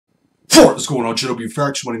What is going on, JW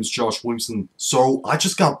Faction? My name is Josh Williamson. So, I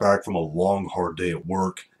just got back from a long, hard day at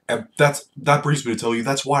work, and that brings me to tell you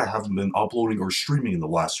that's why I haven't been uploading or streaming in the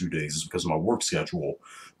last few days, is because of my work schedule.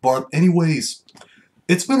 But anyways,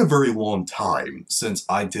 it's been a very long time since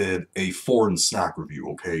I did a foreign snack review,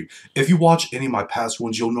 okay? If you watch any of my past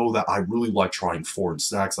ones, you'll know that I really like trying foreign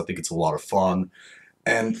snacks. I think it's a lot of fun.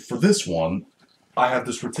 And for this one, I have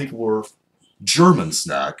this particular German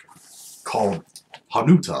snack called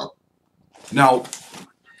Hanuta. Now,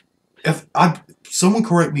 if someone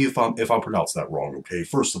correct me if I pronounce that wrong, okay?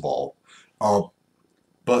 First of all,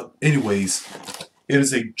 but anyways, it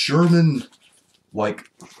is a German,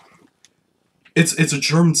 like, it's a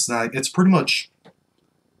German snack. It's pretty much,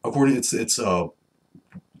 it's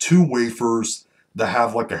two wafers that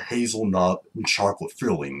have like a hazelnut and chocolate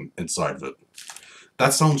filling inside of it.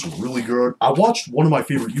 That sounds really good. I watched one of my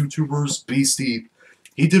favorite YouTubers, Beastie.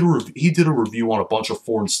 He did a review on a bunch of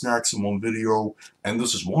foreign snacks in one video, and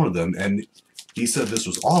this is one of them, and he said this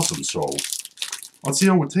was awesome, so let's see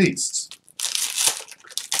how it tastes.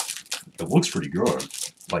 It looks pretty good.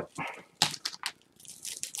 Like,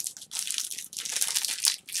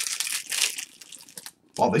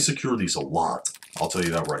 wow, they secure these a lot. I'll tell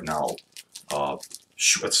you that right now.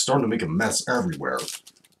 It's starting to make a mess everywhere.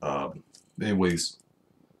 Anyways,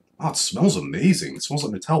 wow, it smells amazing. It smells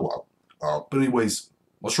like Nutella. But anyways,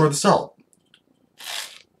 let's try this out.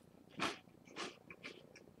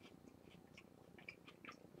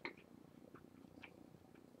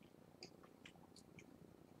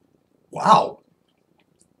 Wow.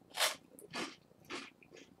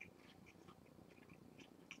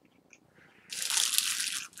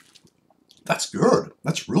 That's good.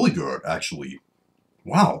 That's really good, actually.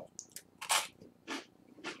 Wow.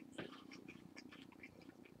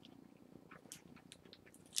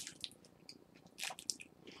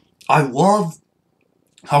 I love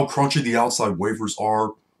how crunchy the outside wafers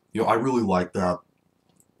are. You know, I really like that.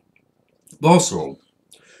 Also,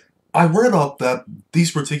 I read up that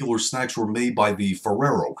these particular snacks were made by the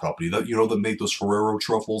Ferrero company, that, you know, that made those Ferrero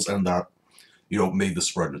truffles and that, you know, made the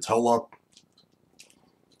spread Nutella.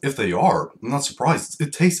 If they are, I'm not surprised.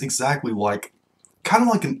 It tastes exactly like, kind of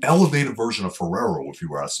like an elevated version of Ferrero, if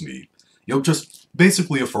you ask me. You know, just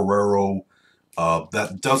basically a Ferrero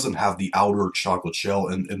that doesn't have the outer chocolate shell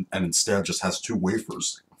and instead just has two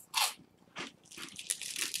wafers.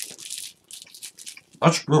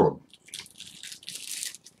 That's good.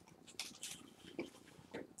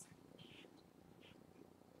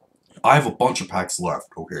 I have a bunch of packs left,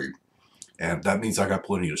 okay? And that means I got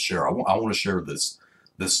plenty to share. I want to share this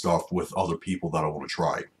stuff with other people that I want to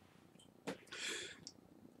try.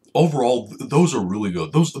 Overall, those are really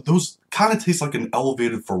good. Those kind of taste like an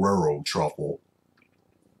elevated Ferrero truffle.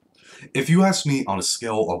 If you ask me on a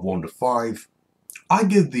scale of 1 to 5, I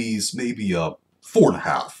give these maybe a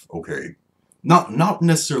 4.5, okay? Not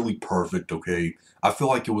necessarily perfect, okay? I feel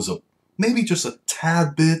like it was maybe just a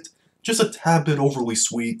tad bit overly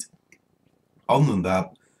sweet. Other than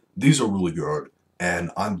that, these are really good, and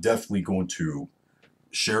I'm definitely going to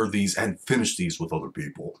share these and finish these with other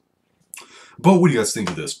people. But what do you guys think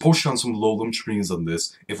of this? Post down some below, let me opinions on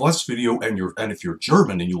this. If you like this video and if you're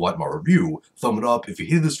German and you like my review, thumb it up. If you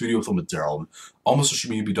hated this video, thumb it down. All my social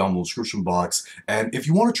media will be down in the description box. And if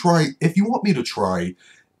you want me to try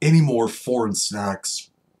any more foreign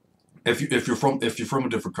snacks, if you're from a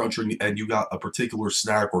different country and you got a particular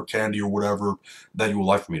snack or candy or whatever that you would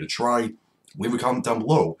like for me to try, leave a comment down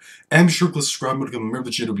below. And be sure to click subscribe to become a member of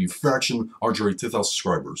the JW Faction. Our journey to 10,000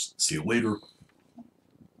 subscribers. See you later.